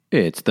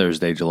It's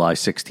Thursday, July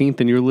 16th,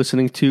 and you're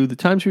listening to the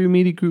Times Review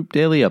Media Group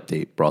Daily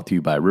Update, brought to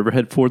you by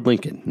Riverhead Ford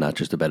Lincoln. Not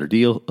just a better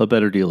deal, a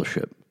better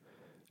dealership.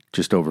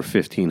 Just over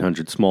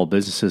 1,500 small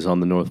businesses on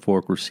the North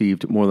Fork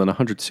received more than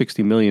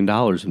 $160 million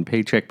in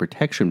Paycheck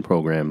Protection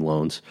Program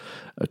loans,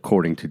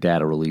 according to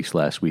data released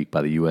last week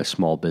by the U.S.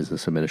 Small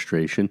Business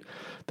Administration.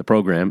 The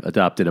program,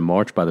 adopted in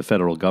March by the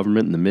federal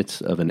government in the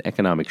midst of an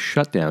economic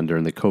shutdown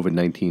during the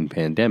COVID-19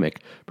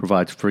 pandemic,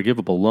 provides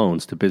forgivable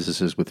loans to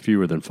businesses with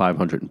fewer than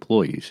 500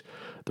 employees.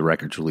 The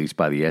records released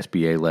by the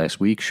SBA last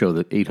week show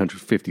that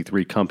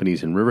 853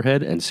 companies in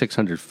Riverhead and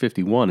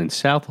 651 in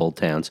Southold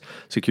towns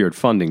secured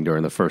funding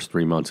during the first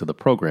 3 months of the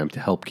program to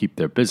help keep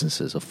their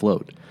businesses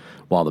afloat.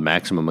 While the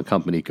maximum a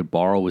company could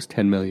borrow was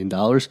 $10 million,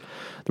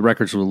 the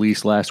records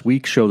released last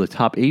week show the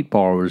top 8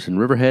 borrowers in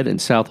Riverhead and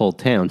Southold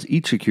towns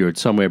each secured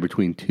somewhere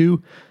between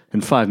 $2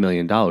 and $5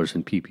 million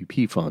in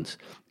PPP funds.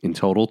 In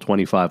total,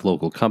 25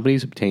 local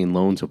companies obtained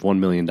loans of $1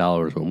 million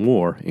or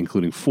more,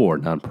 including 4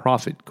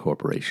 nonprofit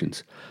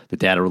corporations. The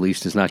data release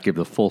does not give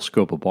the full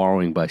scope of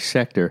borrowing by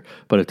sector,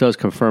 but it does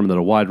confirm that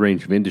a wide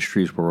range of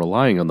industries were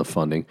relying on the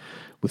funding,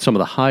 with some of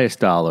the highest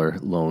dollar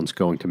loans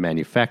going to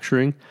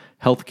manufacturing,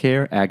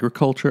 healthcare,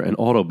 agriculture, and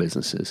auto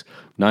businesses.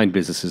 9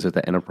 businesses at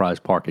the Enterprise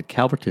Park at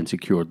Calverton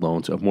secured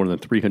loans of more than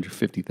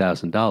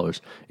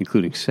 $350,000,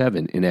 including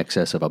 7 in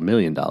excess of $1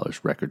 million,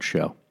 records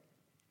show.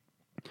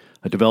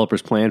 A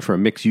developer's plan for a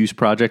mixed-use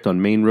project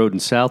on Main Road in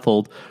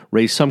Southold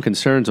raised some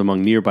concerns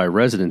among nearby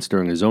residents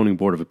during a Zoning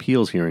Board of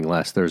Appeals hearing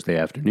last Thursday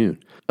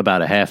afternoon.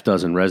 About a half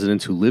dozen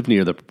residents who live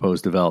near the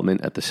proposed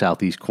development at the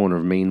southeast corner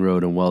of Main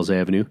Road and Wells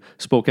Avenue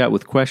spoke out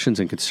with questions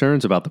and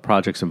concerns about the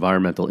project's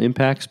environmental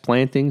impacts,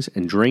 plantings,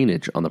 and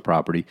drainage on the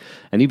property,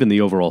 and even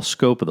the overall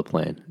scope of the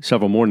plan.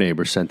 Several more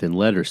neighbors sent in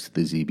letters to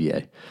the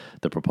ZBA.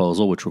 The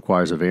proposal, which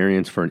requires a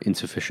variance for an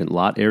insufficient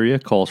lot area,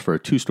 calls for a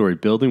 2-story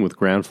building with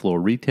ground floor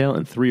retail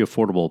and 3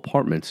 affordable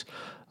apartments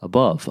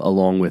above,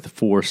 along with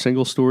 4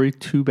 single-story,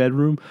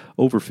 2-bedroom,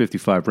 over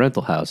 55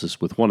 rental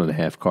houses with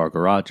 1.5-car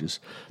garages.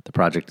 The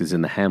project is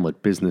in the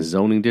Hamlet Business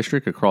Zoning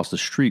District across the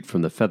street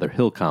from the Feather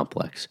Hill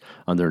Complex.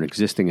 Under an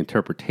existing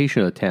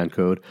interpretation of the town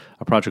code,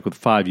 a project with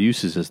 5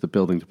 uses, as the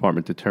building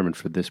department determined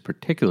for this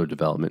particular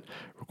development,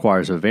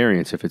 requires a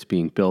variance if it's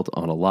being built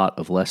on a lot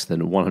of less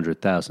than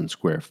 100,000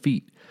 square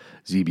feet.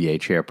 ZBA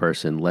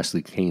chairperson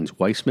Leslie Haynes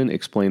Weissman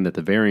explained that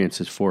the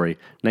variance is for a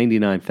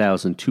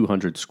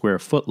 99,200 square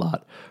foot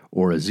lot,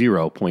 or a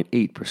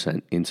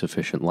 0.8%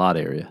 insufficient lot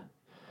area.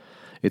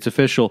 It's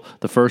official.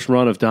 The first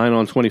run of Dine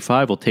on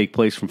 25 will take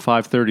place from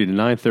 5:30 to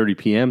 9:30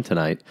 p.m.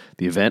 tonight.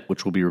 The event,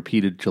 which will be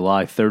repeated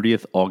July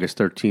 30th, August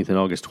 13th, and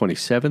August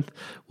 27th,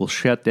 will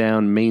shut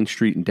down Main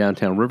Street in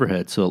downtown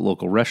Riverhead so that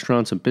local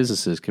restaurants and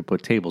businesses can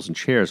put tables and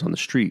chairs on the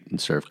street and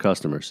serve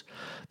customers.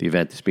 The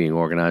event is being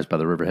organized by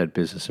the Riverhead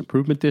Business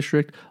Improvement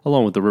District,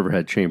 along with the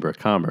Riverhead Chamber of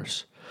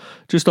Commerce.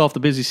 Just off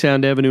the busy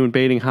Sound Avenue in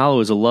Baiting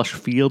Hollow is a lush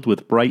field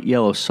with bright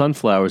yellow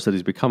sunflowers that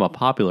has become a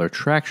popular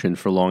attraction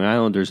for Long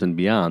Islanders and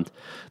beyond.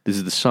 This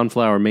is the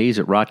Sunflower Maze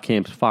at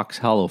Rotcamp's Fox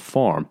Hollow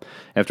Farm.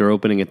 After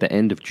opening at the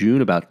end of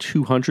June, about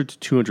 200 to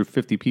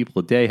 250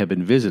 people a day have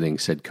been visiting,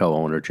 said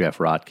co-owner Jeff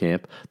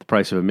Rotcamp. The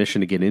price of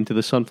admission to get into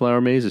the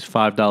Sunflower Maze is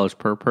 $5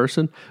 per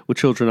person, with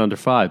children under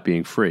 5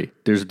 being free.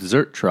 There's a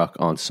dessert truck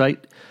on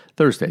site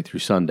Thursday through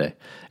Sunday.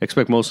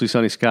 Expect mostly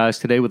sunny skies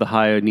today with a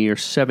high near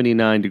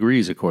 79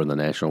 degrees, according to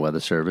the National Weather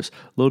Service.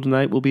 Low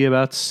tonight will be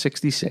about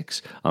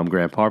 66. I'm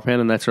Grant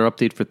Parpan, and that's our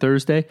update for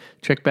Thursday.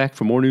 Check back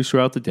for more news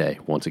throughout the day.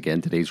 Once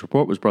again, today's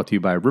report was brought to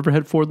you by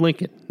Riverhead Ford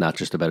Lincoln. Not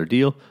just a better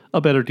deal, a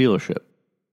better dealership.